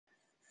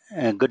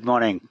Good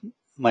morning.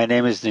 My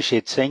name is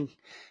Nisheeth Singh.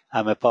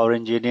 I'm a power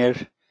engineer.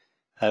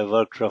 I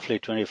worked roughly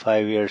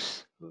 25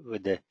 years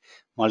with the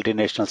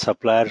multinational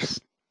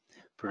suppliers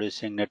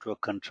producing network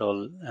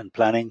control and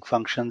planning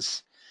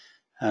functions.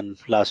 And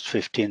last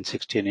 15,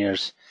 16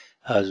 years,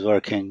 I was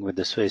working with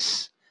the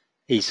Swiss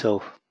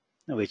ESO,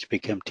 which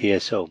became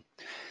TSO.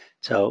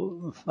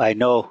 So I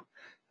know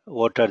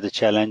what are the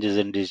challenges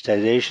in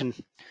digitization.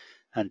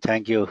 And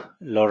thank you,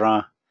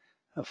 Laurent,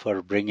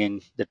 for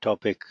bringing the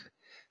topic.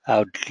 I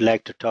would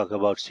like to talk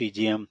about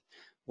CGM.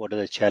 What are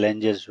the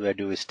challenges? Where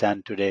do we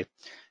stand today?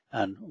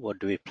 And what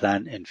do we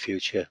plan in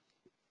future?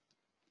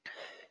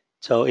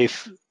 So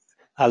if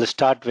I'll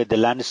start with the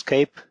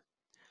landscape.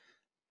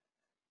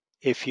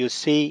 If you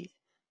see,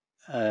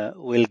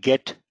 we'll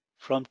get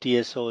from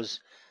TSOs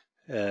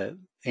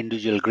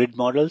individual grid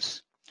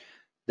models.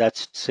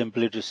 That's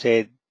simply to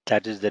say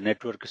that is the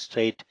network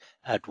state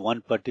at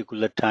one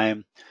particular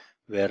time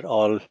where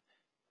all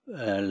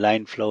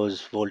line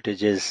flows,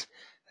 voltages,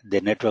 the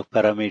network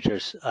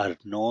parameters are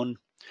known,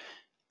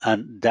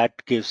 and that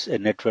gives a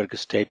network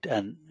state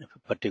and a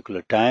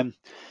particular time,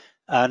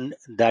 and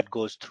that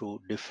goes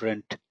through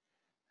different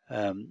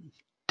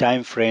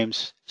time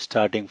frames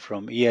starting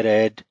from year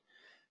ahead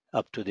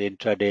up to the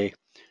intraday.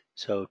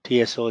 So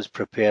TSOs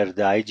prepare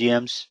the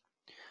IGMs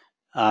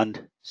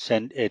and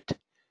send it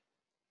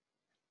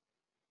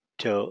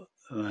to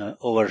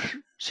over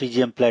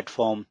CGM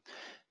platform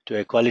to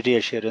a quality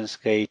assurance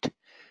gate.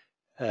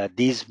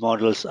 These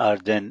models are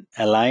then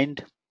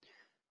aligned.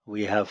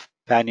 We have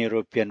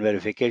pan-European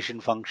verification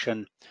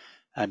function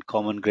and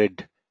common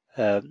grid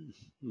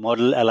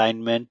model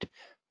alignment,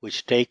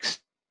 which takes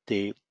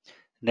the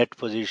net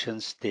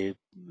positions, the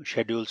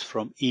schedules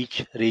from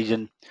each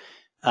region,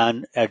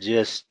 and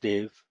adjusts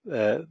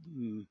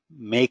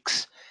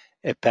makes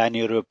a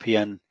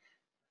pan-European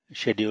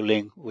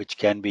scheduling which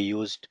can be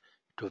used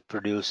to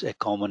produce a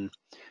common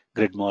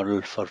grid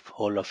model for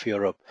whole of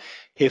Europe.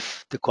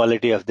 If the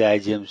quality of the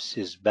IGMs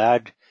is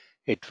bad,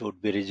 it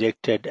would be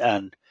rejected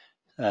and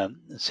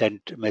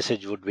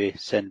message would be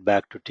sent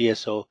back to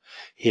TSO.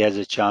 He has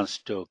a chance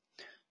to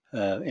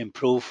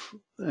improve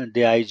the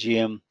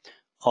IGM,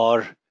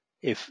 or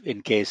if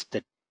in case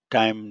the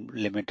time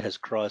limit has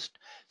crossed,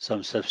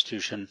 some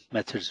substitution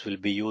methods will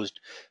be used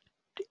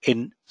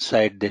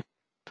inside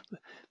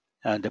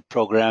the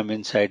program,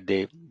 inside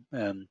the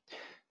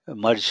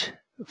merge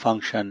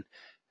function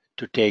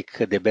to take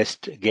the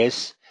best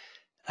guess.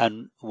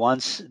 And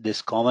once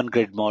this common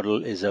grid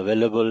model is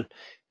available,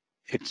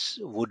 it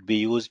would be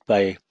used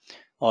by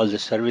all the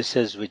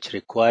services which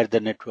require the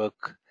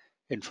network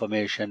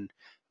information,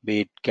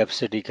 be it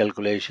capacity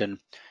calculation,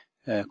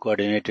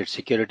 coordinated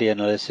security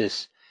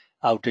analysis,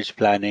 outage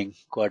planning,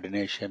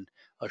 coordination,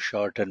 or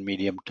short and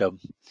medium term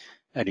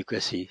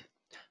adequacy.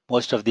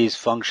 Most of these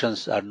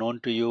functions are known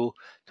to you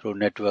through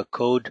network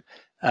code,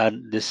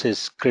 and this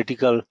is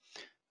critical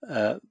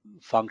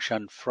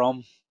function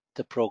from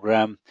the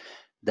program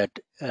that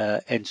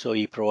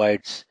ENTSO-E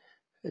provides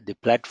the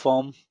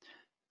platform,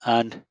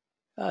 and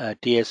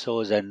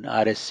TSOs and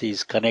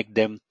RSCs connect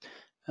them,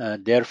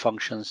 their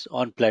functions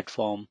on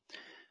platform,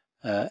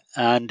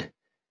 and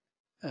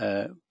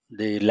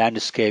the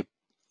landscape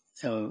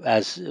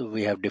as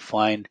we have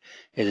defined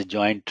is a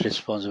joint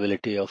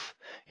responsibility of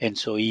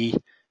ENTSO-E.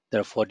 There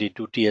are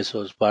 42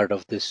 TSOs part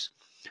of this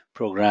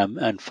program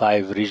and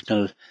 5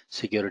 regional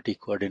security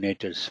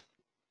coordinators.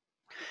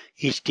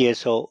 Each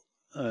TSO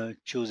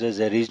chooses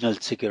a regional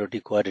security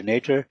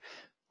coordinator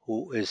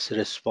who is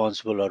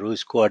responsible or who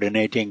is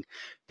coordinating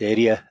the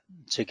area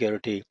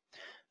security,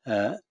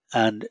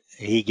 and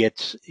he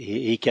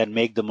can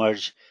make the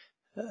merge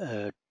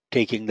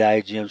taking the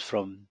IGMs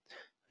from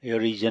your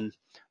region,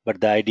 but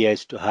the idea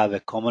is to have a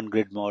common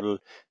grid model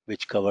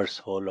which covers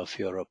whole of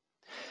Europe.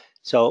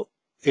 So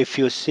if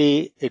you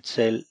see, it's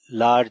a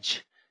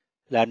large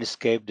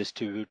landscape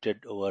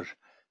distributed over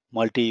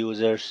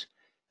multi-users,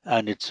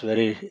 and it's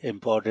very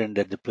important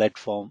that the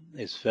platform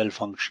is well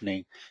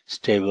functioning,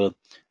 stable,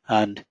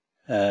 and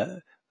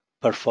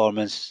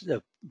performs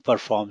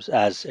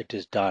as it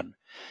is done.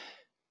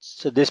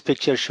 So this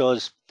picture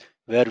shows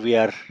where we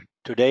are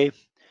today.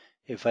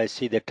 If I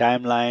see the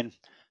timeline,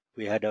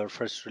 we had our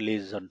first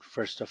release on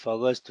 1st of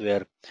August,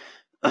 where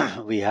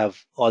we have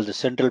all the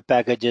central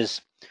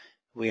packages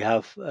we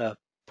have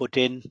put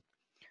in,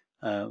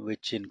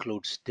 which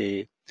includes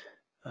the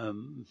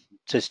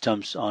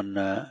systems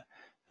on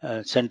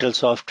central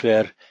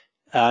software,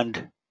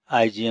 and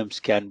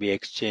IGMs can be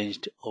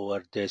exchanged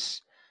over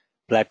this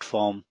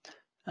platform,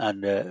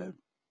 and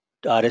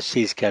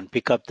RSCs can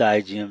pick up the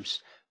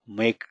IGMs,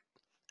 make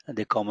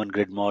the common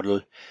grid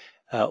model.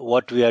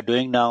 What we are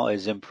doing now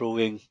is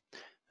improving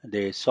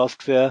the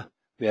software.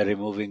 We are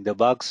removing the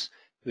bugs.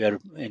 We are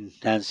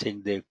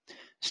enhancing the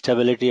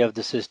stability of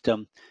the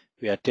system.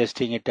 We are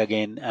testing it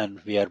again, and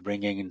we are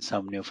bringing in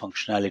some new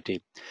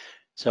functionality.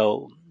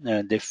 So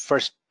the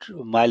first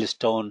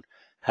milestone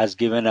has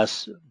given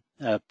us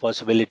a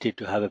possibility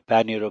to have a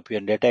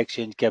pan-European data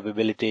exchange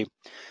capability.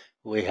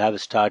 We have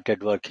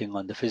started working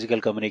on the physical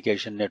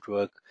communication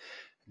network.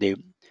 The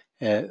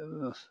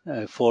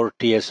 4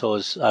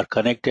 TSOs are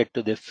connected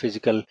to the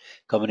physical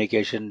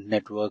communication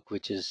network,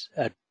 which is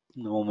at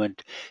the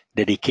moment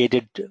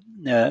dedicated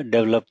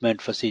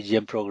development for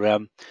CGM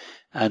program,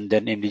 and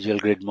then individual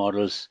grid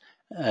models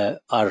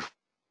are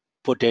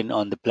put in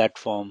on the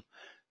platform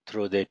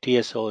through the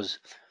TSOs,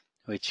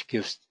 which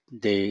gives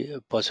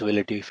the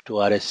possibility to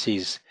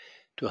RSCs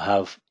to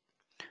have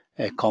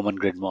a common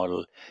grid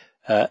model.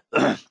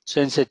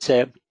 Since it's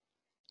a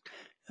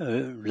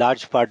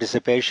large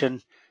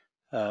participation,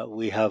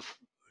 we have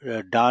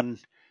done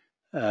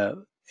a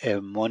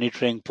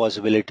monitoring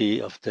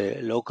possibility of the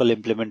local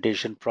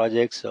implementation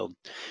projects. So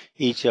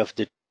each of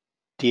the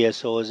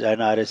TSOs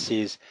and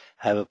RSCs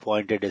have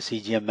appointed a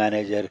CGM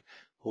manager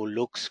who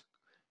looks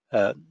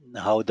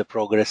how the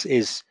progress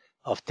is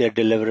of their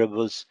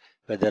deliverables,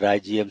 whether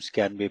IGMs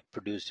can be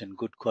produced in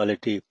good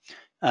quality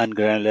and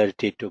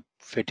granularity to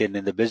fit in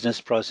the business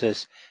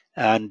process,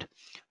 and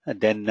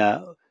then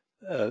are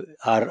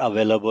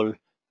available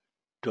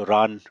to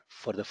run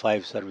for the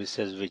 5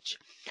 services which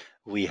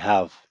we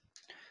have.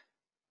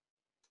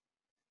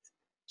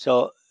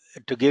 So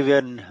to give you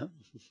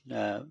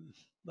an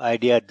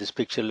idea, this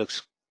picture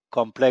looks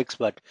complex,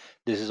 but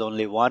this is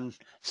only one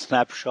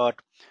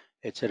snapshot.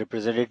 It's a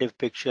representative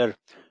picture.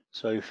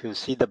 So if you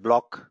see the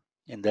block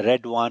in the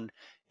red one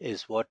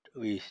is what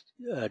we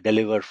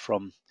deliver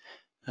from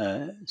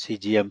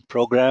CGM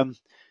program.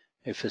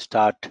 If you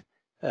start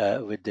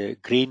with the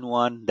green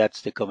one,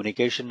 that's the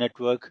communication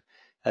network.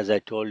 As I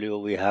told you,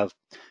 we have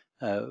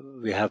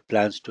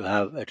plans to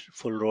have a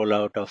full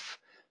rollout of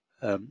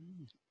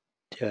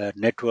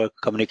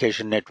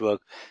communication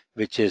network,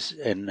 which is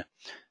in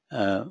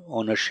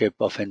ownership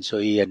of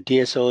ENTSO-E and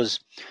TSOs,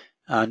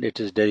 and it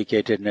is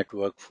dedicated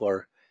network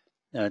for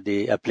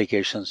the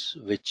applications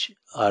which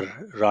are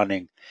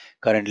running.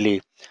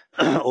 Currently,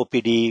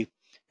 OPDE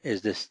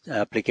is this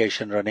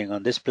application running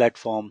on this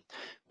platform.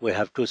 We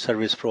have 2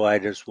 service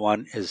providers.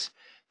 One is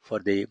for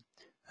the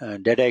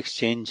data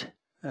exchange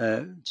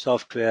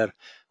software.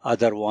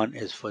 Other one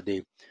is for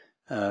the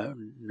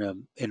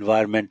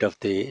environment of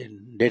the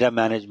data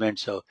management.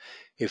 So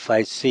if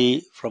I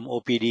see from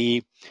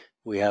OPDE,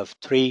 we have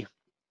three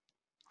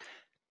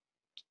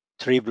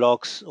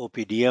blocks.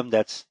 OPDM,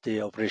 that's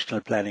the operational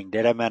planning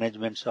data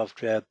management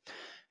software.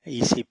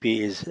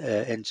 ECP is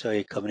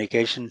ENTSO-E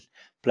communication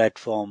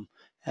platform,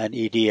 and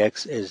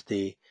EDX is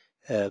the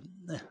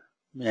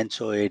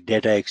ENTSO-E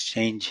data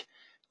exchange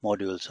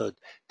module. So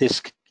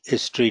this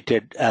is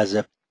treated as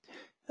a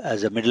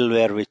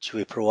middleware which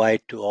we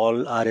provide to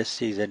all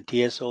RSCs and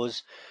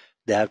TSOs.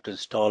 They have to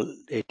install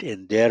it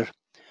in their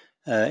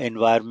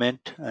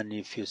environment. And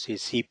if you see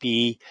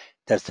CPE,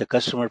 that's the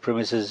customer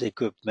premises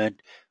equipment.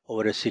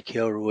 Over a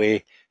secure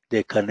way,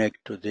 they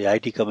connect to the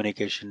IT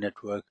communication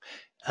network,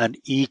 and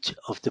each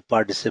of the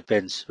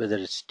participants, whether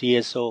it's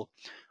TSO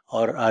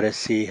or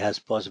RSC, has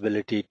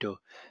possibility to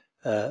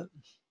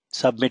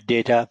submit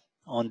data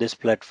on this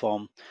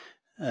platform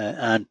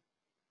and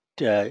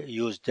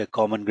use the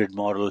common grid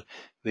model,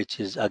 which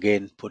is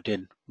again put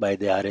in by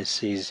the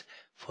RSCs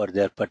for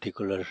their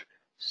particular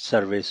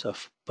service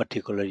of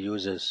particular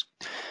users.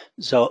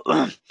 So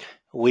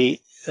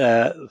we,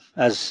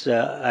 as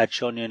I had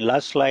shown you in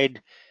last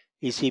slide,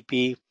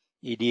 ECP,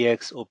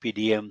 EDX,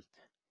 OPDM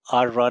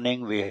are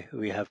running.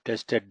 We have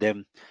tested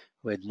them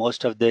with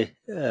most of the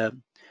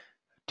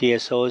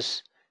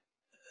TSOs.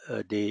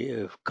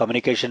 The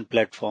communication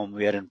platform,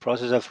 we are in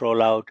process of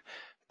rollout.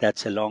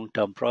 That's a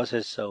long-term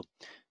process, so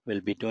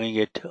we'll be doing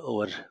it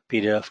over a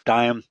period of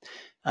time.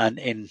 And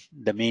in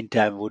the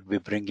meantime, would be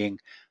bringing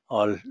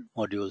all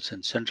modules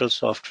and central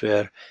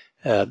software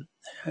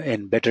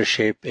in better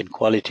shape, in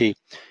quality,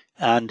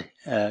 and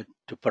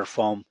to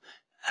perform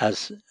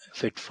as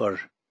fit for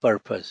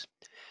purpose.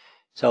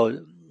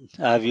 So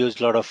I've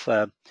used a lot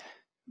of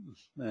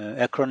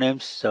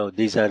acronyms. So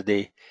these are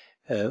the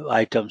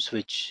items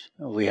which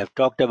we have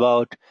talked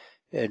about: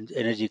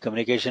 energy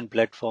communication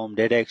platform,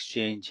 data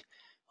exchange,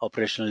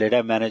 operational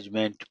data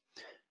management,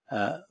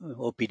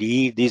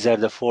 OPDE. These are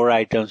the 4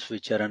 items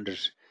which are under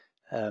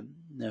the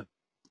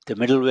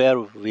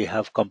middleware. We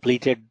have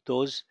completed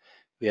those.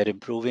 We are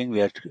improving.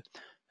 We are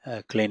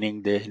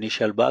cleaning the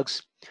initial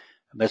bugs.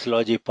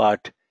 Methodology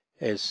part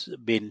has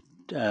been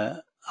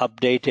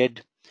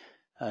updated.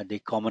 The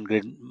common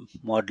grid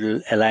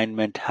model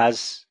alignment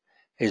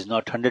is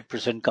not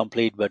 100%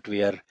 complete, but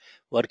we are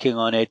working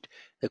on it.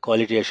 The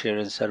quality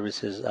assurance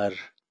services are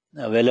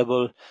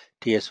available.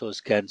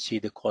 TSOs can see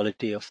the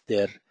quality of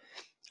their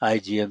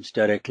IGMs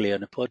directly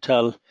on a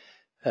portal.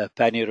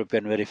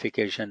 Pan-European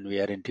verification we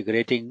are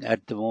integrating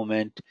at the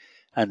moment,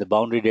 and the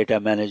boundary data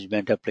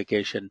management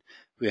application,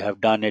 we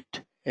have done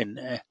it in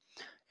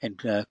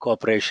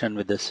cooperation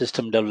with the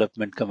System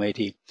Development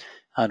Committee,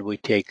 and we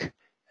take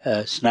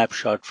a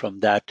snapshot from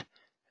that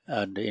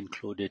and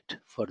include it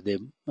for the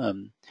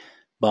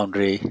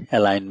boundary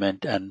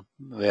alignment and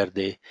where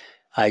the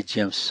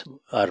IGMs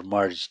are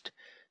merged.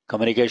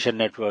 Communication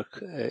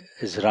network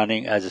is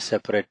running as a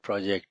separate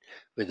project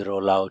with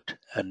rollout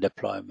and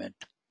deployment.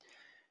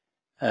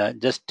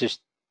 Just to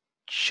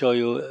show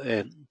you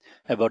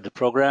about the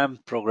program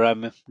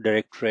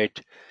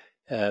directorate.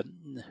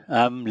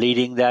 I'm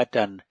leading that,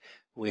 and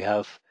we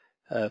have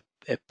a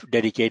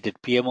dedicated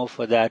PMO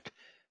for that,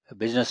 a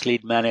business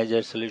lead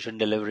manager, solution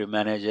delivery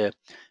manager,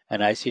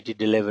 and ICT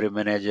delivery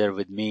manager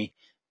with me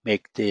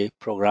make the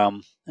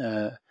program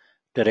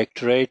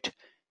directorate,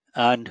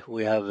 and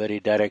we have very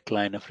direct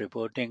line of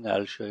reporting.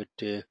 I'll show it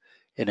to you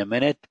in a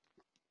minute.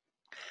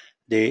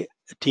 The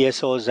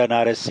TSOs and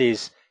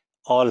RSCs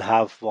all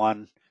have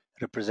one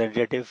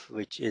representative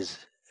which is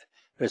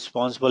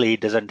responsible. He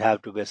doesn't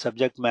have to be a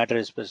subject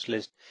matter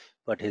specialist,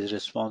 but he's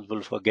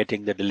responsible for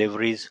getting the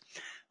deliveries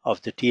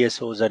of the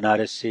TSOs and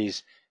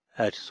RSCs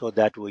so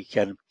that we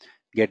can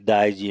get the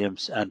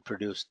IGMs and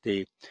produce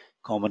the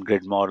common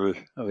grid model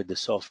with the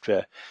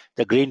software.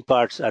 The green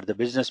parts are the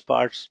business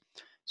parts.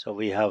 So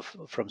we have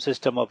from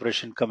System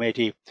Operation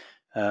Committee,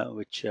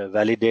 which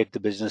validate the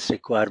business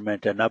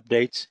requirement and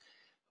updates.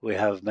 We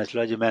have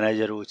methodology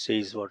manager who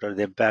sees what are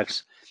the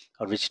impacts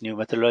or which new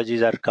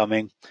methodologies are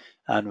coming,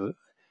 and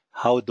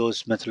how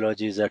those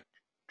methodologies are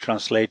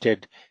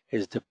translated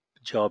is the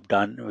job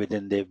done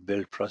within the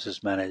build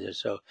process manager.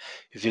 So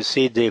if you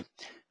see the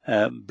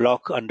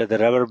block under the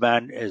rubber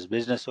band is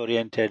business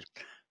oriented,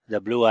 the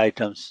blue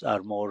items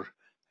are more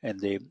in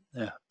the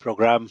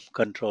program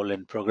control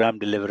and program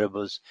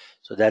deliverables.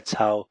 So that's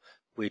how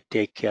we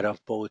take care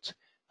of both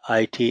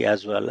IT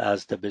as well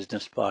as the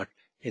business part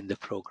in the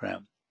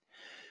program.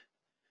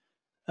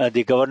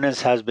 The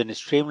governance has been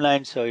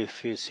streamlined. So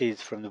if you see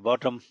from the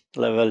bottom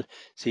level,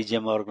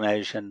 CGM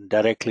organization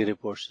directly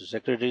reports to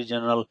Secretary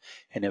General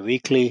in a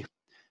weekly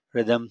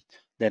rhythm.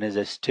 Then is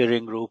a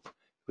steering group,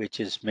 which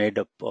is made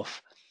up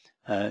of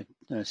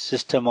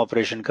System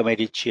Operation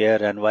Committee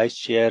Chair and Vice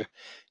Chair,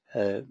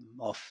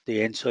 of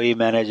the ENTSO-E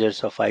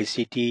managers of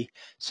ICT,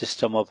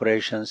 System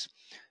Operations,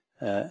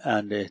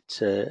 and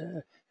it's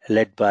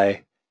led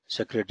by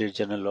Secretary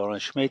General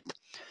Lawrence Schmidt.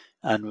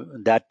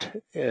 And that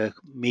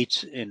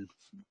meets in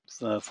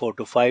 4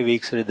 to 5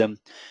 weeks rhythm.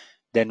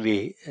 Then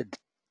we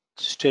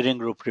steering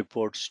group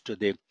reports to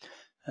the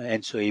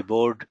ENTSO-E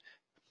board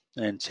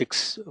in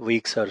 6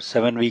 weeks or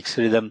 7 weeks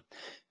rhythm,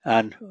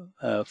 and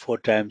 4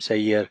 times a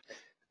year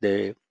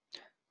the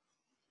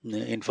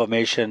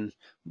information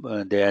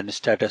and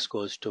status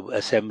goes to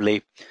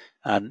assembly.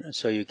 And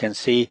so you can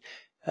see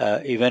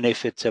even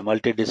if it's a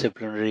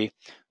multidisciplinary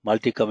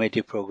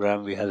multi-committee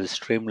program, we have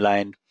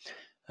streamlined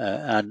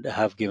and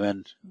have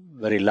given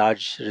very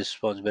large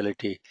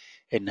responsibility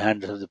in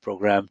hands of the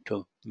program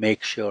to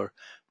make sure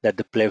that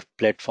the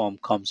platform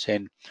comes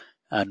in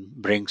and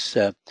brings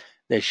the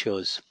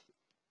issues.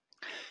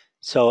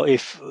 So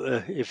if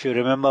you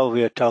remember,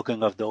 we are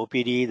talking of the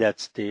OPDE,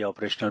 that's the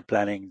operational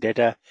planning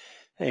data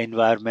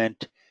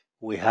environment.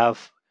 We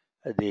have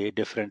the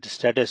different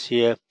status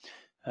here.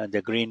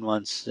 The green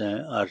ones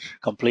are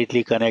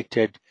completely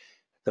connected.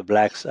 The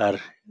blacks are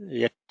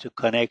yet to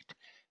connect.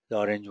 The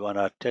orange one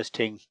are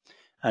testing,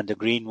 and the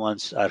green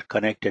ones are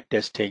connected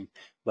testing,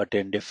 but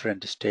in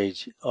different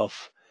stage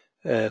of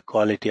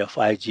quality of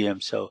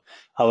IGM. So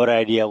our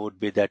idea would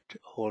be that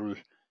whole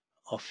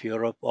of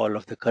Europe, all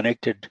of the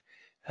connected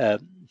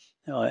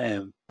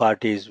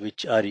parties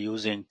which are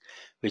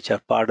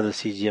part of the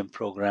CGM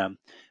program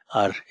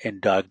are in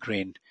dark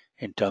green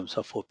in terms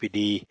of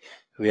OPDE.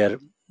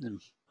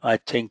 I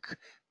think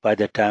by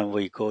the time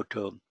we go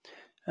to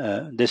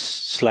this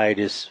slide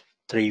is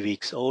 3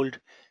 weeks old.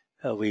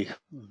 We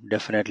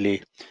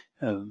definitely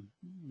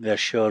we are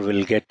sure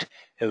we'll get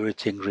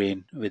everything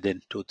green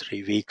within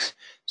 2-3 weeks.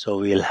 So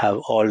we'll have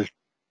all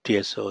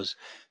TSOs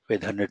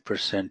with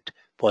 100%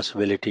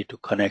 possibility to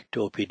connect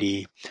to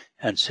OPDE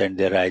and send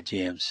their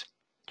IGMs.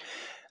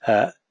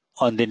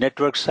 On the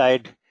network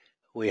side,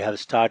 we have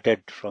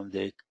started from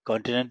the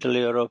continental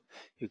Europe.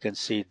 You can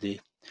see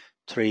the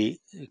 3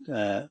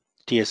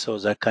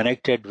 TSOs are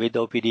connected with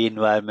OPDE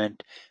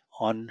environment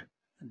on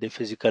the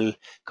physical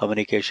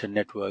communication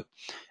network.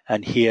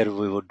 And here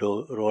we would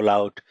roll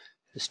out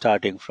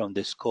starting from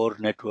this core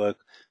network,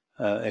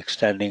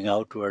 extending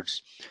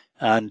outwards.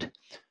 And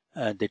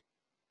the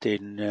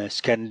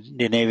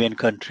Scandinavian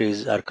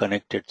countries are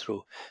connected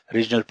through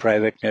regional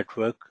private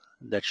network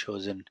that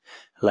shows in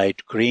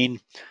light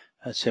green.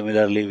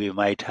 Similarly, we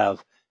might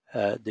have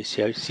the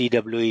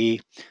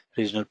CWE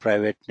regional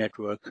private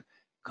network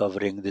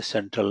covering the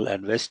Central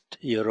and West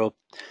Europe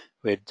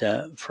with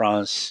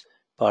France,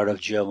 part of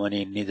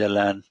Germany,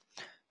 Netherlands,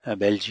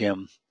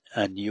 Belgium,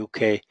 and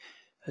UK.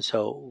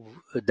 So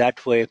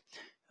that way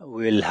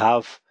we'll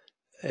have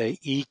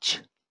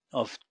each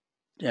of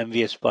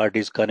MVS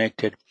parties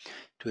connected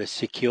to a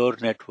secure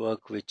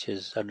network which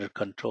is under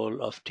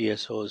control of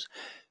TSOs,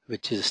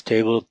 which is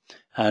stable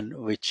and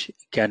which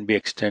can be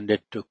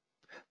extended to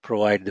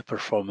provide the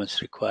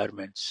performance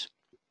requirements.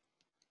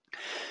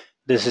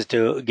 This is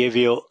to give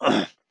you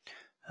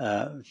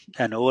an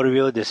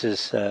overview. This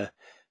is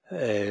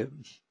a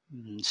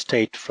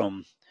state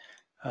from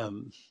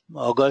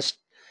August.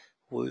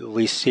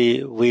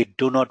 We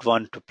do not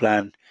want to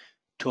plan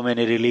too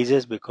many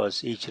releases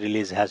because each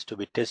release has to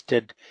be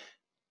tested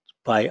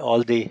by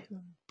all the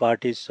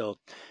parties. So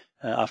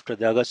After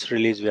the August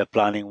release, we are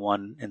planning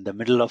one in the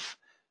middle of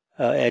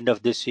end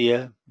of this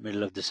year,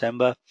 middle of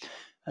December,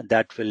 and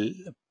that will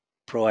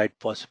provide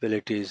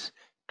possibilities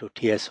to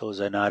TSOs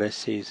and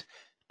RSCs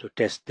to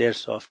test their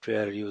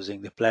software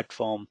using the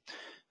platform.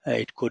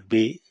 It could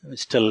be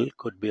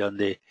on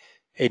the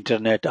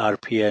internet,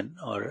 RPN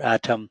or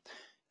Atom,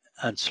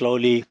 and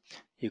slowly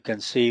you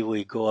can see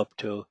we go up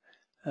to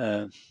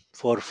 4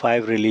 or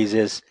 5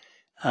 releases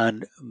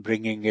and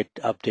bringing it,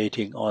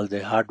 updating all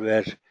the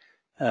hardware,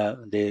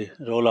 the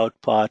rollout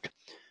part,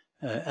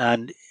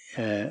 and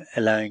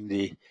allowing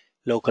the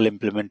local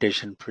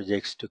implementation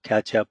projects to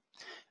catch up.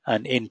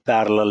 And in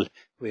parallel,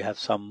 we have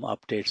some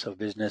updates of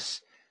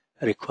business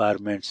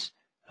requirements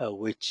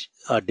which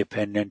are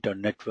dependent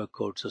on network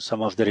code. So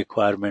some of the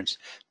requirements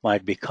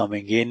might be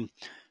coming in,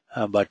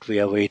 but we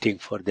are waiting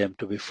for them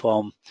to be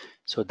formed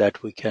so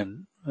that we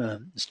can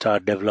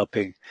start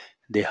developing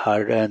the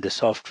hardware and the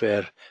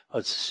software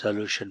as a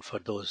solution for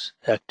those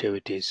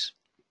activities.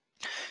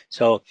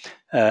 So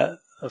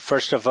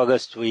 1st of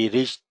August, we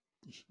reached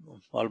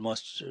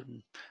almost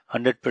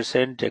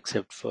 100%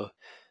 except for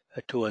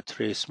 2 or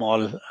 3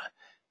 small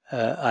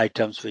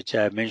items which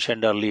I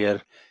mentioned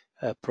earlier,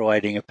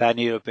 providing a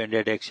pan-European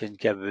data exchange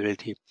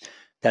capability.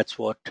 That's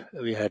what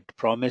we had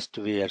promised.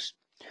 We are,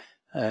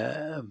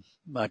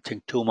 I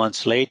think, 2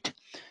 months late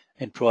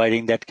in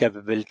providing that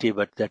capability,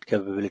 but that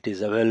capability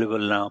is available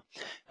now,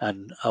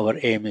 and our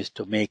aim is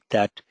to make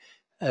that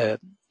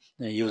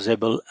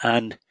usable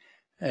and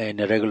in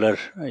a regular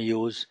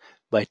use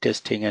by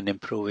testing and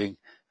improving,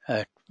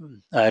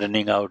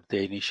 ironing out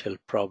the initial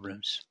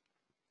problems.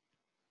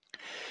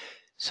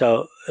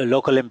 So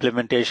local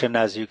implementation,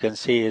 as you can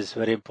see, is a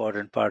very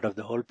important part of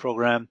the whole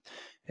program.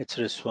 It's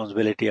the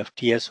responsibility of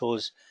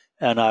TSOs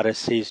and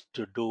RSCs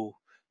to do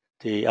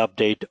the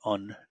update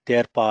on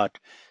their part.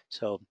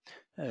 So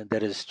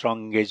there is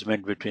strong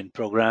engagement between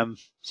program,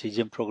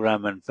 CGM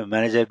program, and the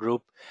manager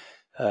group.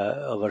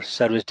 Our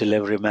service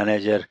delivery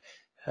manager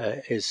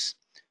is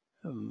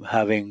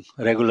having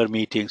regular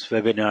meetings,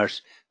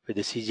 webinars with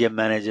the CGM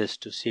managers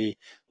to see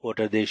what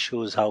are the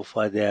issues, how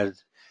far they are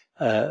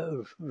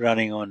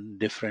running on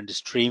different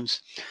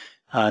streams,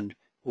 and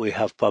we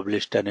have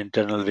published an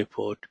internal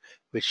report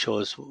which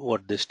shows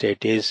what the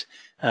state is,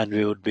 and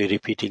we would be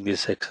repeating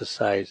this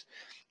exercise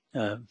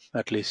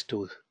at least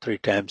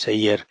 2-3 times a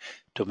year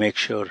to make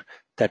sure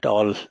that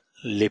all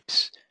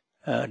LIPs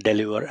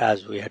deliver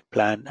as we had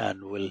planned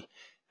and will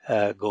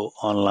go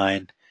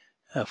online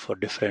for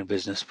different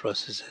business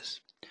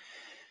processes.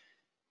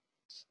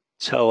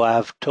 So I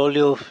have told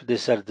you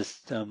these are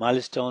the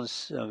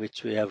milestones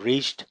which we have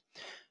reached.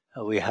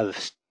 We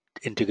have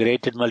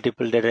integrated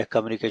multiple data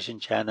communication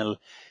channel,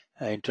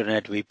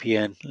 internet,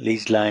 VPN,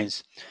 leased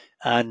lines,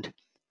 and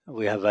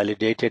we have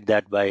validated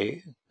that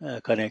by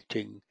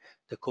connecting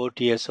the core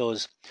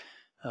TSOs.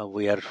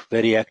 We are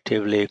very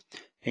actively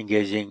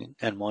engaging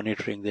and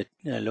monitoring the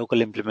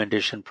local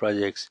implementation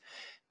projects.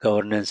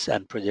 Governance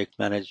and project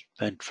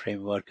management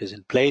framework is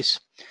in place,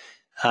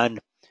 and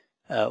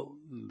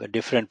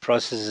different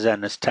processes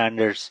and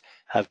standards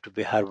have to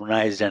be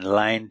harmonized and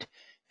aligned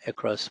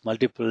across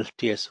multiple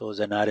TSOs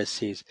and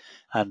RSCs,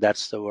 and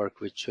that's the work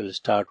which will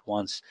start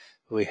once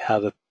we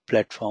have a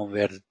platform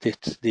where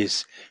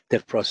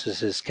their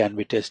processes can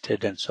be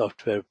tested and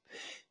software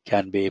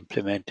can be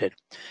implemented.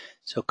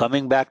 So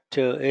coming back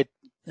to it,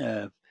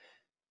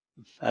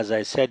 as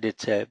I said,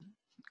 it's a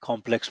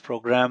complex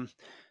program,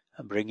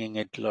 bringing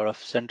it a lot of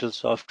central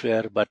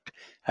software, but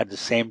at the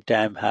same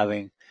time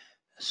having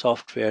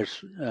software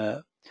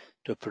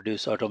to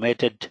produce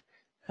automated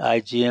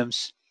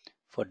IGMs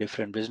for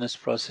different business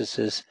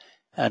processes,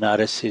 and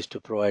RSCs to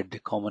provide the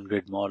common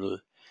grid model.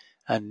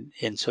 And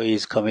ENTSO-E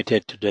is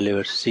committed to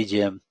deliver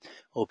CGM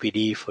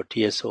OPDE for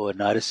TSO and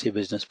RSC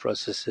business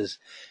processes,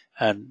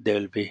 and they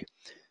will be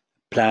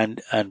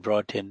planned and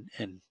brought in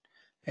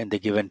the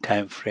given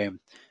time frame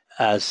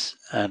as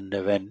and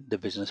when the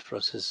business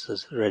process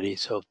is ready.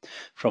 So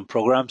from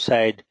program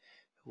side,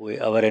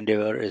 our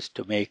endeavor is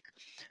to make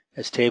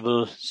a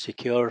stable,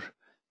 secure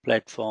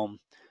platform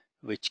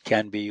which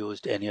can be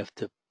used any of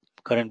the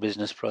current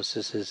business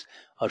processes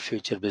or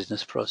future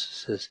business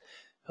processes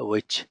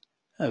which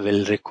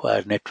will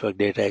require network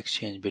data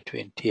exchange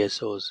between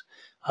TSOs,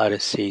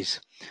 RSCs,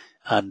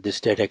 and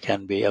this data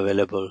can be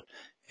available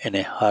in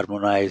a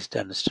harmonized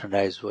and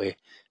standardized way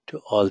to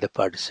all the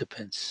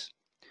participants.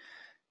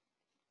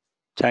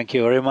 Thank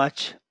you very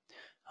much.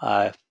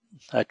 I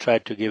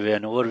tried to give you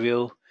an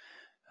overview.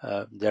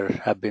 There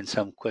have been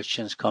some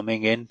questions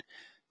coming in.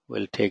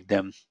 We'll take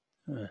them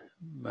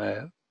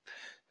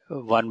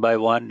one by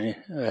one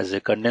as a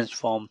condensed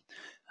form,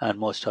 and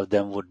most of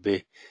them would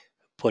be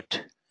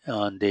put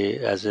on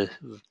as a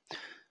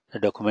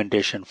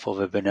documentation for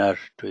webinar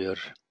to your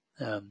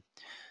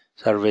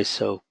service.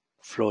 So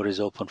floor is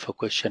open for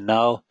question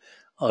now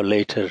or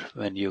later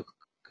when you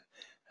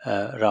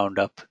round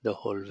up the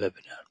whole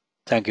webinar.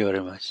 Thank you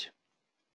very much.